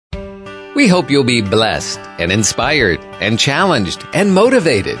We hope you'll be blessed and inspired and challenged and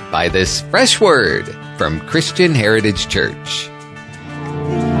motivated by this fresh word from Christian Heritage Church.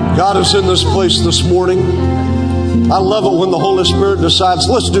 God is in this place this morning. I love it when the Holy Spirit decides,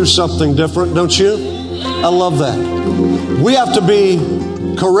 let's do something different, don't you? I love that. We have to be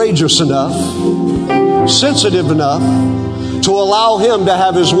courageous enough, sensitive enough to allow Him to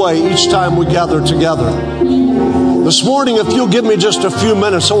have His way each time we gather together. This morning, if you'll give me just a few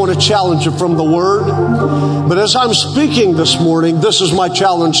minutes, I want to challenge you from the Word. But as I'm speaking this morning, this is my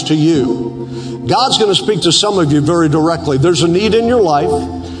challenge to you. God's going to speak to some of you very directly. There's a need in your life.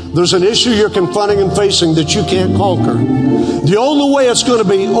 There's an issue you're confronting and facing that you can't conquer. The only way it's going to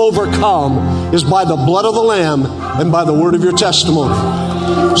be overcome is by the blood of the Lamb and by the word of your testimony.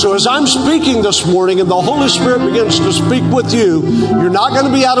 So as I'm speaking this morning and the Holy Spirit begins to speak with you, you're not going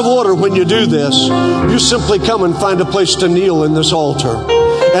to be out of order when you do this. You simply come and find a place to kneel in this altar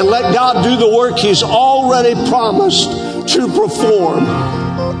and let God do the work He's already promised to perform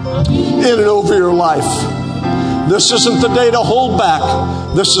in and over your life. This isn't the day to hold back.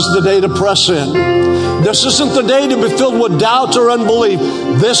 This is the day to press in. This isn't the day to be filled with doubt or unbelief.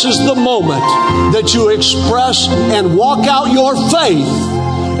 This is the moment that you express and walk out your faith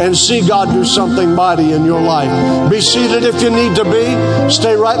and see God do something mighty in your life. Be seated if you need to be.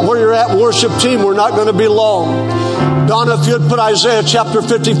 Stay right where you're at, worship team. We're not going to be long. Donna, if you'd put Isaiah chapter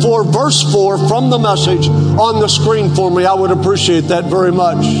 54, verse 4 from the Message on the screen for me, I would appreciate that very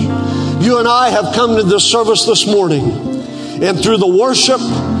much. You and I have come to this service this morning, and through the worship,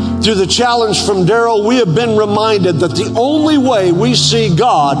 through the challenge from Daryl, we have been reminded that the only way we see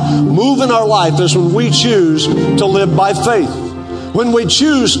God move in our life is when we choose to live by faith. When we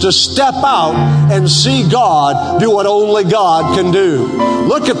choose to step out and see God do what only God can do.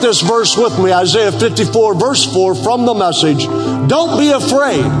 Look at this verse with me, Isaiah 54, verse 4 from the Message. Don't be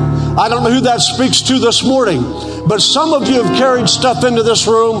afraid. I don't know who that speaks to this morning, but some of you have carried stuff into this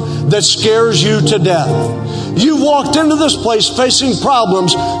room that scares you to death. You walked into this place facing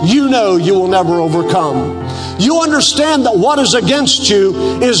problems you know you will never overcome. You understand that what is against you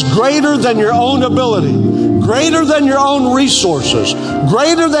is greater than your own ability, greater than your own resources,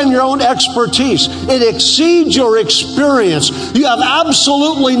 greater than your own expertise. It exceeds your experience. You have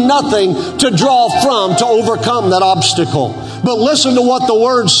absolutely nothing to draw from to overcome that obstacle. But listen to what the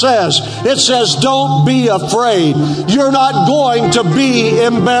Word says. It says, don't be afraid. You're not going to be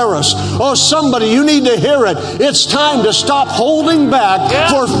embarrassed. Oh, somebody, you need to hear it. It's time to stop holding back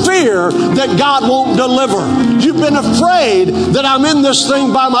for fear that God won't deliver. You've been afraid that I'm in this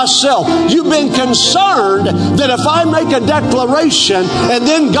thing by myself. You've been concerned that if I make a declaration and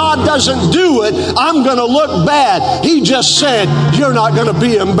then God doesn't do it, I'm going to look bad. He just said, you're not going to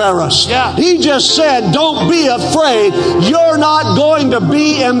be embarrassed. He just said, don't be afraid. You're not going to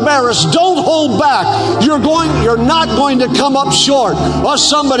be embarrassed. Don't hold back. You're not going to come up short. Oh,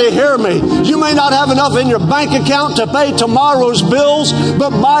 somebody hear me. You may not have enough in your bank account to pay tomorrow's bills, but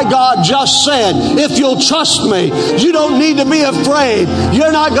my God just said, if you'll trust me, you don't need to be afraid.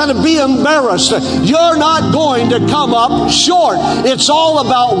 You're not going to be embarrassed. You're not going to come up short. It's all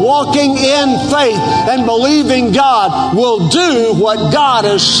about walking in faith and believing God will do what God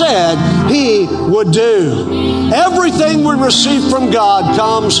has said He would do. Everything we receive from God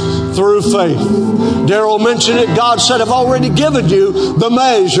comes through faith. Daryl mentioned it. God said, I've already given you the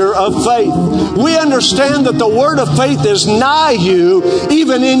measure of faith. We understand that the word of faith is nigh you,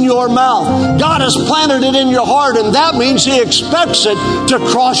 even in your mouth. God has planted it in your heart, and that means He expects it to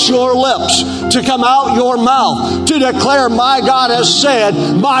cross your lips, to come out your mouth, to declare, my God has said,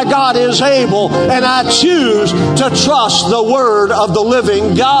 my God is able, and I choose to trust the word of the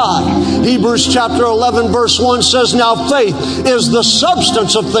living God. Hebrews chapter 11, verse 1 says, now faith is the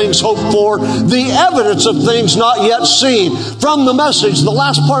substance of things hoped for, the evidence of things not yet seen. From the Message, the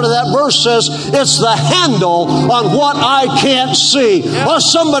last part of that verse says, it's the handle on what I can't see. Oh,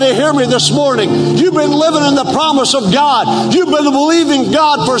 somebody hear me this morning. You've been living in the promise of God. You've been believing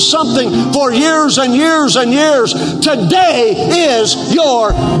God for something for years and years and years. Today is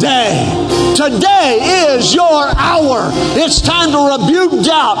your day. Today is your hour. It's time to rebuke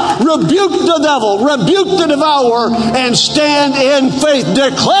doubt, rebuke the devil, rebuke the devourer, and stand in faith.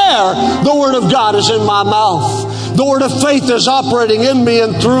 Declare the word of God is in my mouth. The word of faith is operating in me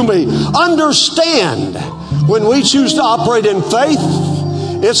and through me. Understand, when we choose to operate in faith,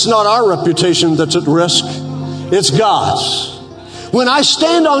 it's not our reputation that's at risk. It's God's. When I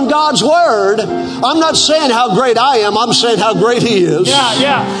stand on God's Word, I'm not saying how great I am, I'm saying how great He is.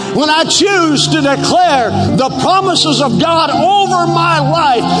 When I choose to declare the promises of God over my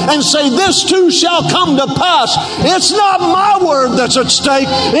life and say, this too shall come to pass, it's not my word that's at stake,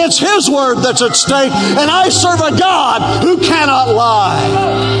 it's His word that's at stake. And I serve a God who cannot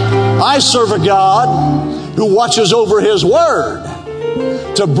lie. I serve a God who watches over His word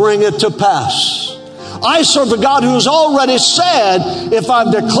to bring it to pass. I serve a God who has already said, if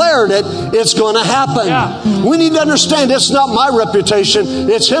I've declared it, it's going to happen. We need to understand it's not my reputation,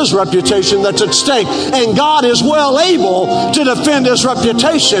 it's His reputation that's at stake. And God is well able to defend His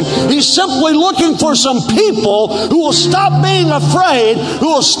reputation. He's simply looking for some people who will stop being afraid, who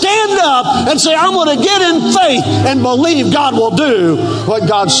will stand up and say, I'm going to get in faith and believe God will do what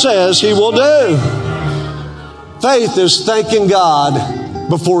God says He will do. Faith is thanking God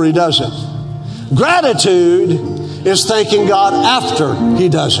before He does it. Gratitude is thanking God after He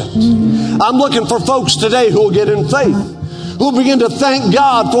does it. I'm looking for folks today who will get in faith, who will begin to thank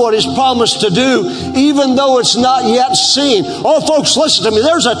God for what He's promised to do, even though it's not yet seen. Oh, folks, listen to me.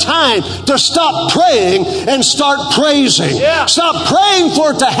 There's a time to stop praying and start praising. Stop praying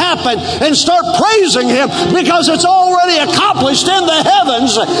for it to happen and start praising Him, because it's already accomplished in the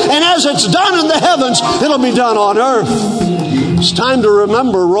heavens. And as it's done in the heavens, it'll be done on earth. It's time to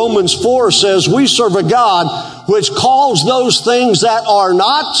remember Romans 4 says we serve a God which calls those things that are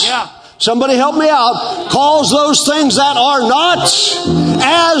not. Somebody help me out. Calls those things that are not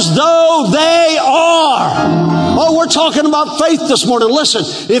as though they are. Oh, we're talking about faith this morning. Listen,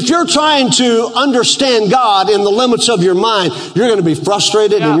 if you're trying to understand God in the limits of your mind, you're going to be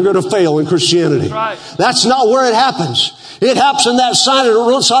frustrated and you're going to fail in Christianity. That's not where it happens. It happens in that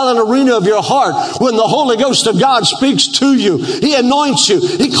silent arena of your heart when the Holy Ghost of God speaks to you. He anoints you.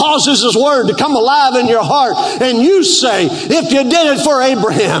 He causes His Word to come alive in your heart. And you say, if you did it for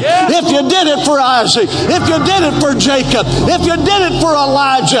Abraham, if you did it for Isaac, if you did it for Jacob, if you did it for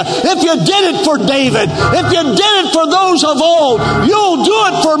Elijah, if you did it for David, if you did it for those of old, you'll do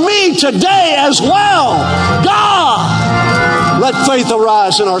it for me today as well. God, let faith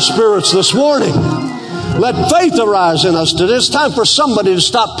arise in our spirits this morning. Let faith arise in us today. It's time for somebody to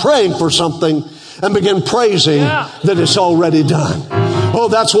stop praying for something and begin praising that it's already done. Oh,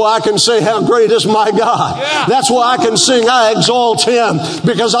 that's why I can say how great is my God. That's why I can sing, I exalt Him,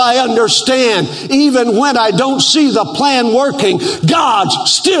 because I understand even when I don't see the plan working, God's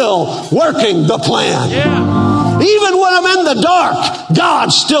still working the plan. Even when I'm in the dark,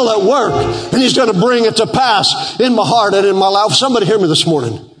 God's still at work, and He's going to bring it to pass in my heart and in my life. Somebody hear me this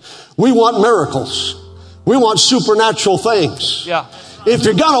morning. We want miracles. We want supernatural things. If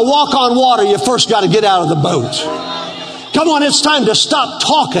you're going to walk on water, you first got to get out of the boat. Come on, it's time to stop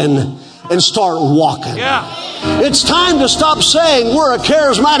talking and start walking. It's time to stop saying we're a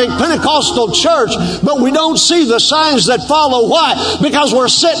charismatic Pentecostal church, but we don't see the signs that follow. Why? Because we're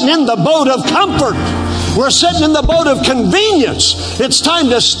sitting in the boat of comfort. We're sitting in the boat of convenience. It's time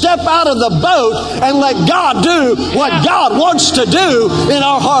to step out of the boat and let God do what God wants to do in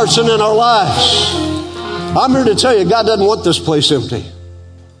our hearts and in our lives. I'm here to tell you, God doesn't want this place empty.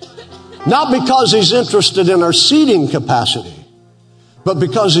 Not because He's interested in our seating capacity, but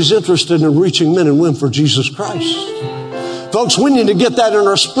because He's interested in reaching men and women for Jesus Christ. Folks, we need to get that in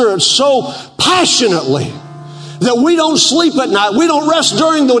our spirits so passionately that we don't sleep at night. We don't rest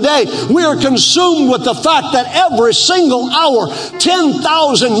during the day. We are consumed with the fact that every single hour,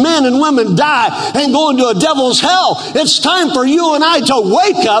 10,000 men and women die and go into a devil's hell. It's time for you and I to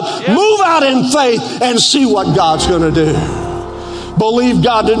wake up, move out in faith, and see what God's going to do. Believe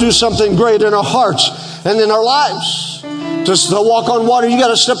God to do something great in our hearts and in our lives. Just to walk on water, you got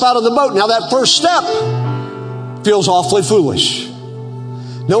to step out of the boat. Now that first step feels awfully foolish.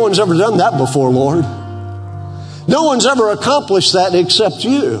 No one's ever done that before, Lord. No one's ever accomplished that except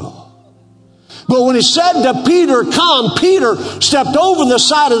you. But when He said to Peter, come, Peter stepped over the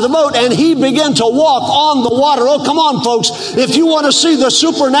side of the boat and he began to walk on the water. Oh, come on, folks. If you want to see the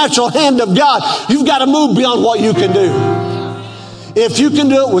supernatural hand of God, you've got to move beyond what you can do. If you can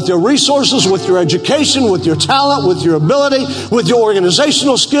do it with your resources, with your education, with your talent, with your ability, with your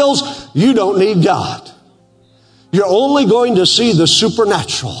organizational skills, you don't need God. You're only going to see the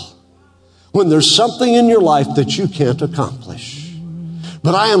supernatural when there's something in your life that you can't accomplish.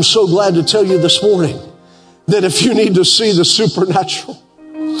 But I am so glad to tell you this morning that if you need to see the supernatural,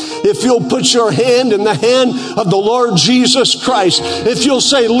 If you'll put your hand in the hand of the Lord Jesus Christ, if you'll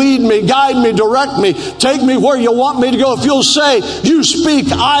say, lead me, guide me, direct me, take me where you want me to go, if you'll say, you speak,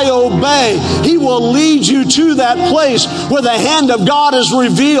 I obey, He will lead you to that place where the hand of God is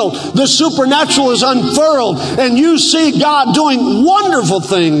revealed, the supernatural is unfurled, and you see God doing wonderful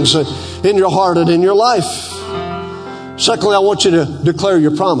things in your heart and in your life. Secondly, I want you to declare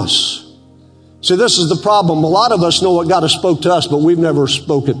your promise. See, this is the problem. A lot of us know what God has spoke to us, but we've never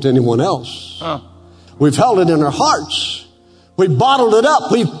spoke it to anyone else. We've held it in our hearts. We bottled it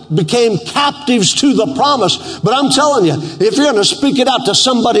up. We became captives to the promise. But I'm telling you, if you're going to speak it out to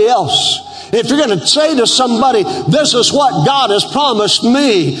somebody else, if you're going to say to somebody, this is what God has promised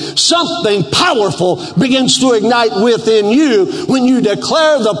me, something powerful begins to ignite within you when you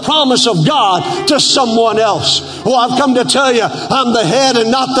declare the promise of God to someone else. Oh, I've come to tell you, I'm the head and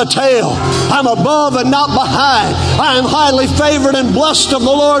not the tail. I'm above and not behind. I am highly favored and blessed of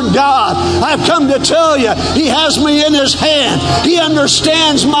the Lord God. I've come to tell you, He has me in His hand. He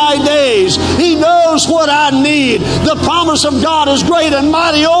understands my days. He knows what I need. The promise of God is great and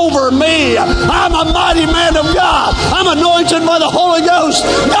mighty over me. I'm a mighty man of God. I'm anointed by the Holy Ghost.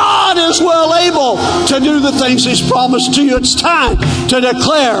 God is well able to do the things He's promised to you. It's time to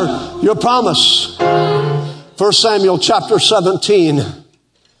declare your promise. 1 Samuel chapter 17.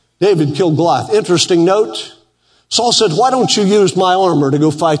 David killed Goliath. Interesting note. Saul said, why don't you use my armor to go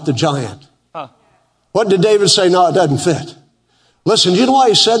fight the giant? What did David say? No, it doesn't fit. Listen, you know why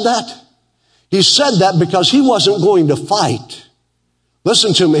he said that? He said that because he wasn't going to fight.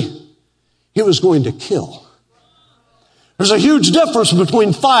 Listen to me. He was going to kill. There's a huge difference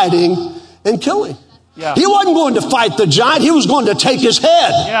between fighting and killing. Yeah. He wasn't going to fight the giant. He was going to take his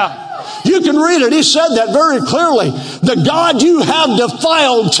head. Yeah. You can read it. He said that very clearly. The God you have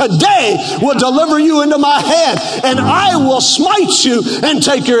defiled today will deliver you into my hand, and I will smite you and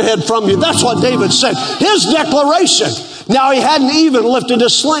take your head from you. That's what David said. His declaration. Now, he hadn't even lifted a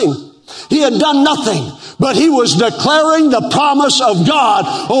sling. He had done nothing. But he was declaring the promise of God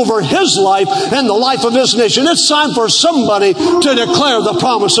over his life and the life of his nation. It's time for somebody to declare the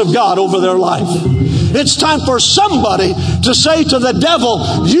promise of God over their life. It's time for somebody to say to the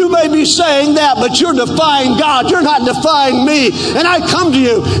devil, you may be saying that, but you're defying God. You're not defying me. And I come to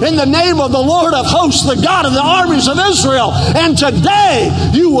you in the name of the Lord of hosts, the God of the armies of Israel. And today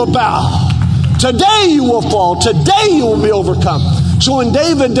you will bow. Today you will fall. Today you will be overcome. So when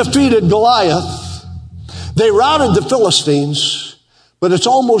David defeated Goliath, they routed the Philistines, but it's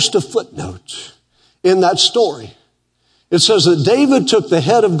almost a footnote in that story. It says that David took the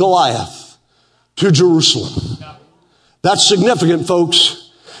head of Goliath to Jerusalem. That's significant,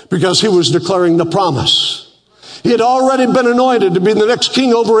 folks, because he was declaring the promise. He had already been anointed to be the next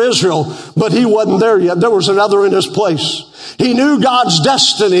king over Israel, but he wasn't there yet. There was another in his place. He knew God's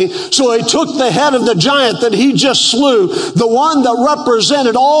destiny, so he took the head of the giant that he just slew, the one that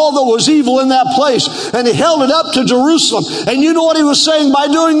represented all that was evil in that place, and he held it up to Jerusalem. And you know what he was saying by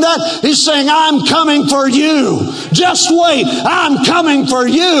doing that? He's saying, I'm coming for you. Just wait. I'm coming for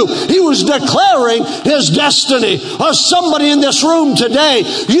you. He was declaring his destiny. Somebody in this room today,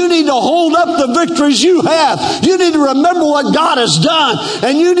 you need to hold up the victories you have. You need to remember what God has done.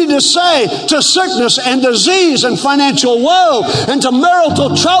 And you need to say to sickness and disease and financial woe and to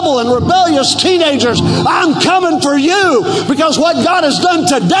marital trouble and rebellious teenagers, I'm coming for you, because what God has done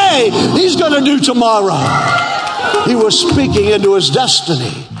today, He's going to do tomorrow. He was speaking into his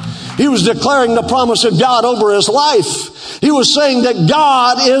destiny. He was declaring the promise of God over his life. He was saying that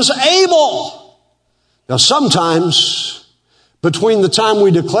God is able. Now sometimes between the time we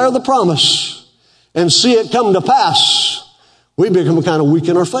declare the promise and see it come to pass, we become kind of weak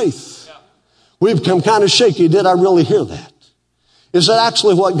in our faith. We become kind of shaky. Did I really hear that? Is that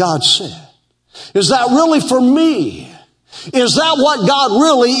actually what God said? Is that really for me? Is that what God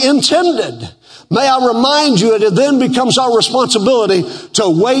really intended? May I remind you that it then becomes our responsibility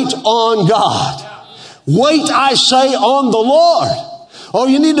to wait on God. Wait, I say, on the Lord. Oh,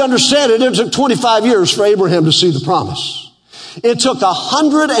 you need to understand it took 25 years for Abraham to see the promise. It took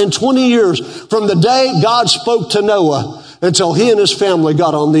 120 years from the day God spoke to Noah until he and his family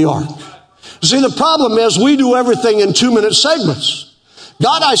got on the ark. See, the problem is we do everything in 2-minute segments.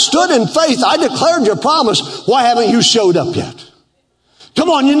 God, I stood in faith. I declared your promise. Why haven't you showed up yet? Come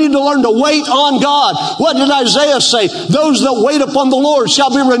on, you need to learn to wait on God. What did Isaiah say? Those that wait upon the Lord shall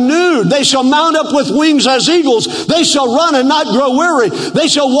be renewed. They shall mount up with wings as eagles. They shall run and not grow weary. They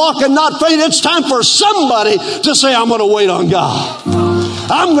shall walk and not faint. It's time for somebody to say, I'm going to wait on God.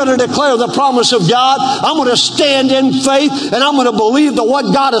 I'm going to declare the promise of God. I'm going to stand in faith, and I'm going to believe that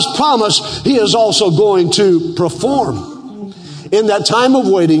what God has promised, He is also going to perform. in that time of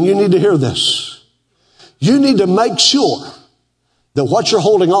waiting, you need to hear this. You need to make sure that what you're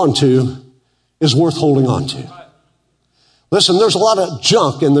holding on to is worth holding on to. Listen, there's a lot of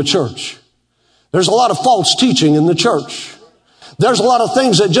junk in the church. There's a lot of false teaching in the church. There's a lot of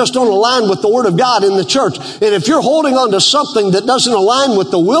things that just don't align with the Word of God in the church. And if you're holding on to something that doesn't align with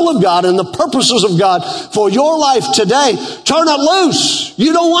the will of God and the purposes of God for your life today, turn it loose.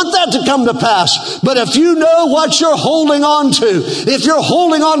 You don't want that to come to pass. But if you know what you're holding on to, if you're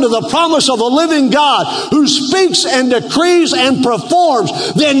holding on to the promise of a living God who speaks and decrees and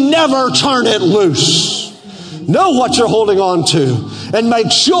performs, then never turn it loose. Know what you're holding on to and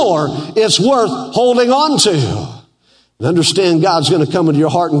make sure it's worth holding on to. And understand God's going to come into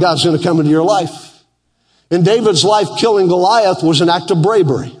your heart and God's going to come into your life. In David's life, killing Goliath was an act of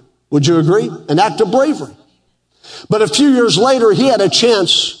bravery. Would you agree? An act of bravery. But a few years later, he had a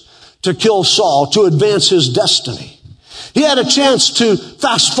chance to kill Saul, to advance his destiny. He had a chance to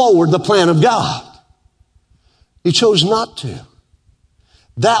fast forward the plan of God. He chose not to.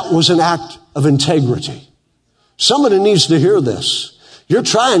 That was an act of integrity. Somebody needs to hear this. You're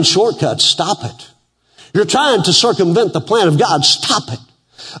trying shortcuts. Stop it. You're trying to circumvent the plan of God. Stop it.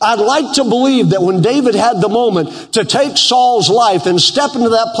 I'd like to believe that when David had the moment to take Saul's life and step into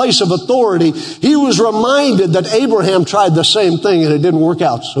that place of authority, he was reminded that Abraham tried the same thing and it didn't work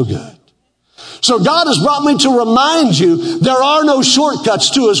out so good. So God has brought me to remind you there are no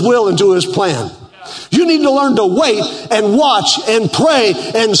shortcuts to His will and to His plan. You need to learn to wait and watch and pray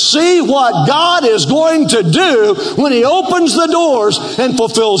and see what God is going to do when He opens the doors and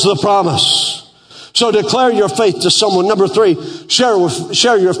fulfills the promise. So declare your faith to someone. Number 3,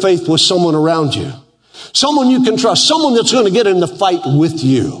 share your faith with someone around you. Someone you can trust. Someone that's going to get in the fight with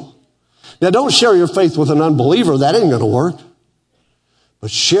you. Now don't share your faith with an unbeliever. That ain't going to work.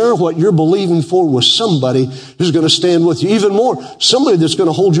 But share what you're believing for with somebody who's going to stand with you. Even more, somebody that's going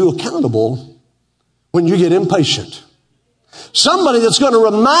to hold you accountable when you get impatient. Somebody that's going to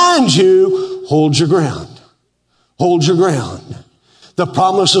remind you, hold your ground. Hold your ground. The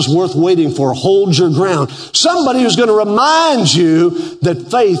promise is worth waiting for. Hold your ground. Somebody who's going to remind you that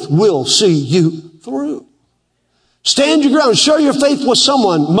faith will see you through. Stand your ground. Share your faith with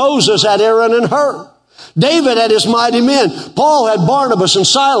someone. Moses had Aaron and Hur. David had his mighty men. Paul had Barnabas and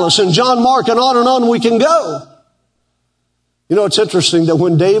Silas and John Mark, and on we can go. You know, it's interesting that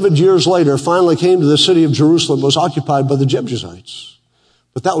when David years later finally came to the city of Jerusalem, it was occupied by the Jebusites.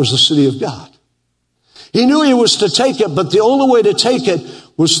 But that was the city of God. He knew he was to take it, but the only way to take it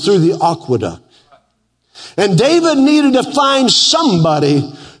was through the aqueduct. And David needed to find somebody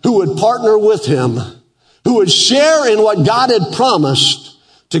who would partner with him, who would share in what God had promised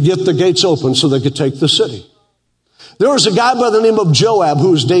to get the gates open so they could take the city. There was a guy by the name of Joab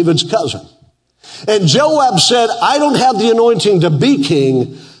who was David's cousin. And Joab said, I don't have the anointing to be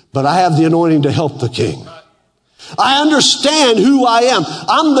king, but I have the anointing to help the king. I understand who I am.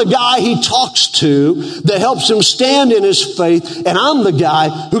 I'm the guy he talks to that helps him stand in his faith, and I'm the guy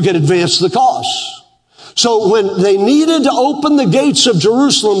who can advance the cause. So when they needed to open the gates of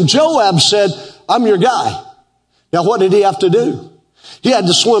Jerusalem, Joab said, I'm your guy. Now what did he have to do? He had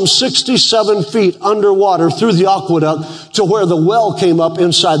to swim 67 feet underwater through the aqueduct to where the well came up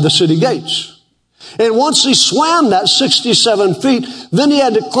inside the city gates. And once he swam that 67 feet, then he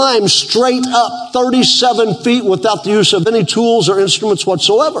had to climb straight up 37 feet without the use of any tools or instruments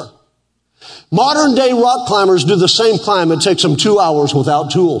whatsoever. Modern day rock climbers do the same climb. It takes them 2 hours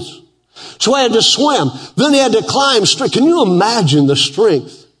without tools. So he had to swim. Then he had to climb straight. Can you imagine the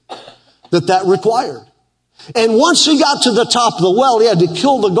strength that required? And once he got to the top of the well, he had to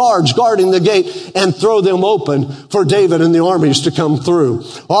kill the guards guarding the gate and throw them open for David and the armies to come through.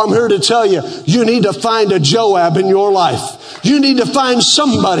 Well, I'm here to tell you, you need to find a Joab in your life. You need to find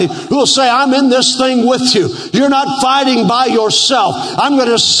somebody who will say, I'm in this thing with you. You're not fighting by yourself. I'm going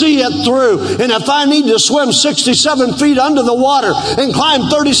to see it through. And if I need to swim 67 feet under the water and climb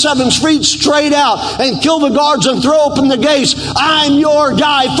 37 feet straight out and kill the guards and throw open the gates, I'm your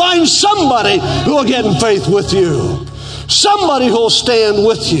guy. Find somebody who will get in faith with you. Somebody who will stand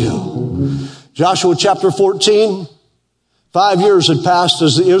with you. Joshua chapter 14. 5 years had passed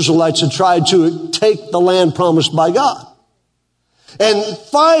as the Israelites had tried to take the land promised by God. And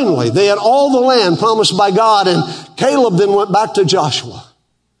finally, they had all the land promised by God, and Caleb then went back to Joshua.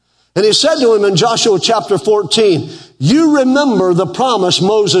 And he said to him in Joshua chapter 14, you remember the promise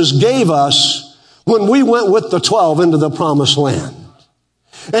Moses gave us when we went with the 12 into the promised land.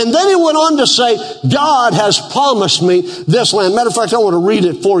 And then he went on to say, God has promised me this land. Matter of fact, I want to read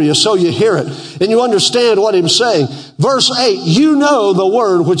it for you so you hear it and you understand what he's saying. Verse 8, you know the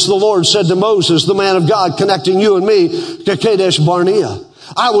word which the Lord said to Moses, the man of God, connecting you and me to Kadesh Barnea.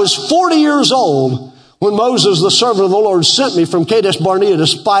 I was 40 years old when Moses, the servant of the Lord, sent me from Kadesh Barnea to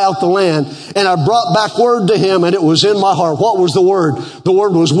spy out the land, and I brought back word to him, and it was in my heart. What was the word? The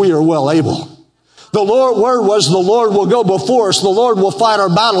word was, we are well able. The word was, the Lord will go before us. The Lord will fight our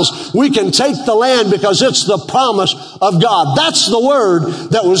battles. We can take the land because it's the promise of God. That's the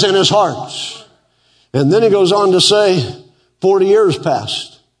word that was in his heart. And then he goes on to say, 40 years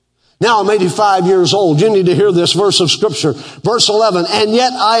passed. Now I'm 85 years old. You need to hear this verse of Scripture. Verse 11, and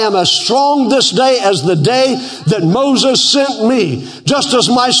yet I am as strong this day as the day that Moses sent me. Just as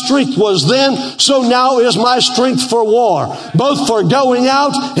my strength was then, so now is my strength for war, both for going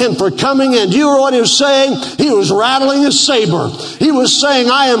out and for coming in. Do you hear what he was saying? He was rattling his saber. He was saying,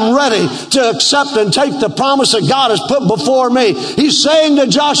 I am ready to accept and take the promise that God has put before me. He's saying to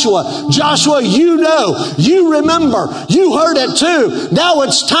Joshua, Joshua, you know, you remember, you heard it too. Now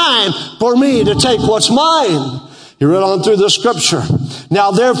it's time for me to take what's mine. He read on through the Scripture.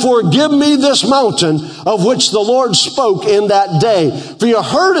 Now therefore give me this mountain of which the Lord spoke in that day. For you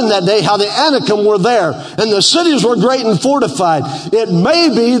heard in that day how the Anakim were there, and the cities were great and fortified. It may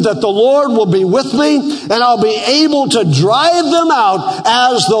be that the Lord will be with me, and I'll be able to drive them out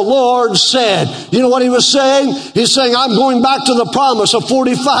as the Lord said. You know what he was saying? He's saying, I'm going back to the promise of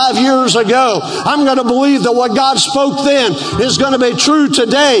 45 years ago. I'm going to believe that what God spoke then is going to be true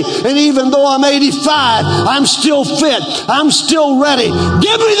today. And even though I'm 85, I'm still fit. I'm still ready.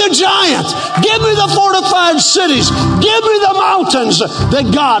 Give me the giants. Give me the fortified cities. Give me the mountains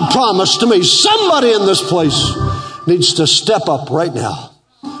that God promised to me. Somebody in this place needs to step up right now.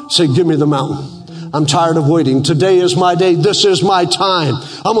 Say, give me the mountain. I'm tired of waiting. Today is my day. This is my time.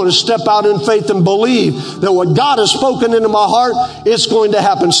 I'm going to step out in faith and believe that what God has spoken into my heart, it's going to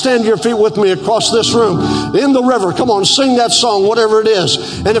happen. Stand to your feet with me across this room. In the river. Come on, sing that song, whatever it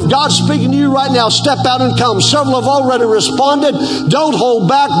is. And if God's speaking to you right now, step out and come. Several have already responded. Don't hold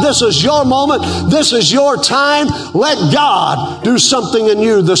back. This is your moment. This is your time. Let God do something in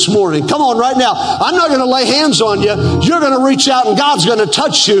you this morning. Come on right now. I'm not going to lay hands on you. You're going to reach out and God's going to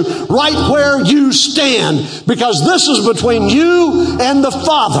touch you right where you stand, because this is between you and the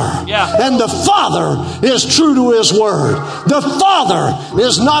Father. Yeah. And the Father is true to his word. The Father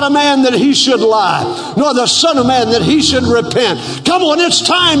is not a man that he should lie, nor the Son of Man that he should repent. Come on, it's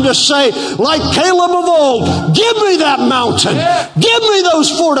time to say, like Caleb of old, give me that mountain. Yeah. Give me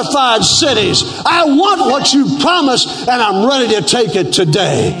those fortified cities. I want what you promised, and I'm ready to take it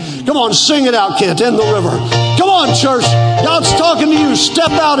today. Come on, sing it out, Kent, in the river. Come on, church. God's talking to you.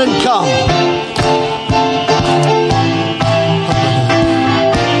 Step out and come.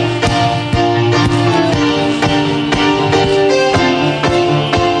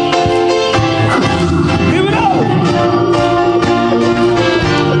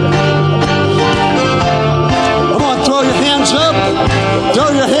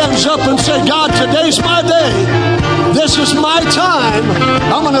 Up and say, God, today's my day. This is my time.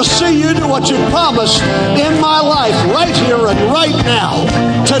 I'm going to see you do what you promised in my life right here and right now.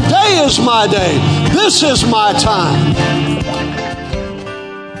 Today is my day. This is my time.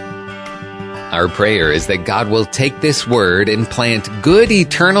 Our prayer is that God will take this word and plant good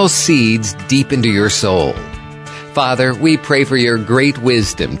eternal seeds deep into your soul. Father, we pray for your great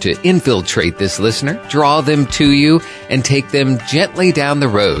wisdom to infiltrate this listener, draw them to you, and take them gently down the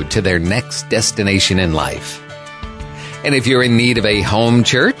road to their next destination in life. And if you're in need of a home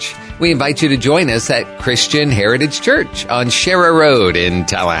church, we invite you to join us at Christian Heritage Church on Shera Road in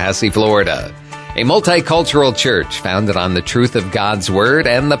Tallahassee, Florida. A multicultural church founded on the truth of God's Word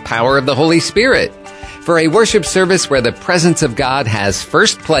and the power of the Holy Spirit. For a worship service where the presence of God has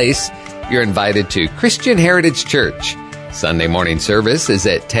first place, you're invited to Christian Heritage Church. Sunday morning service is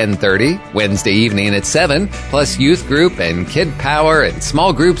at 10:30, Wednesday evening at 7, plus youth group and kid power and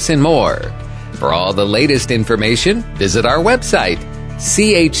small groups and more. For all the latest information, visit our website,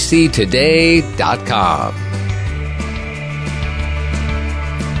 chctoday.com.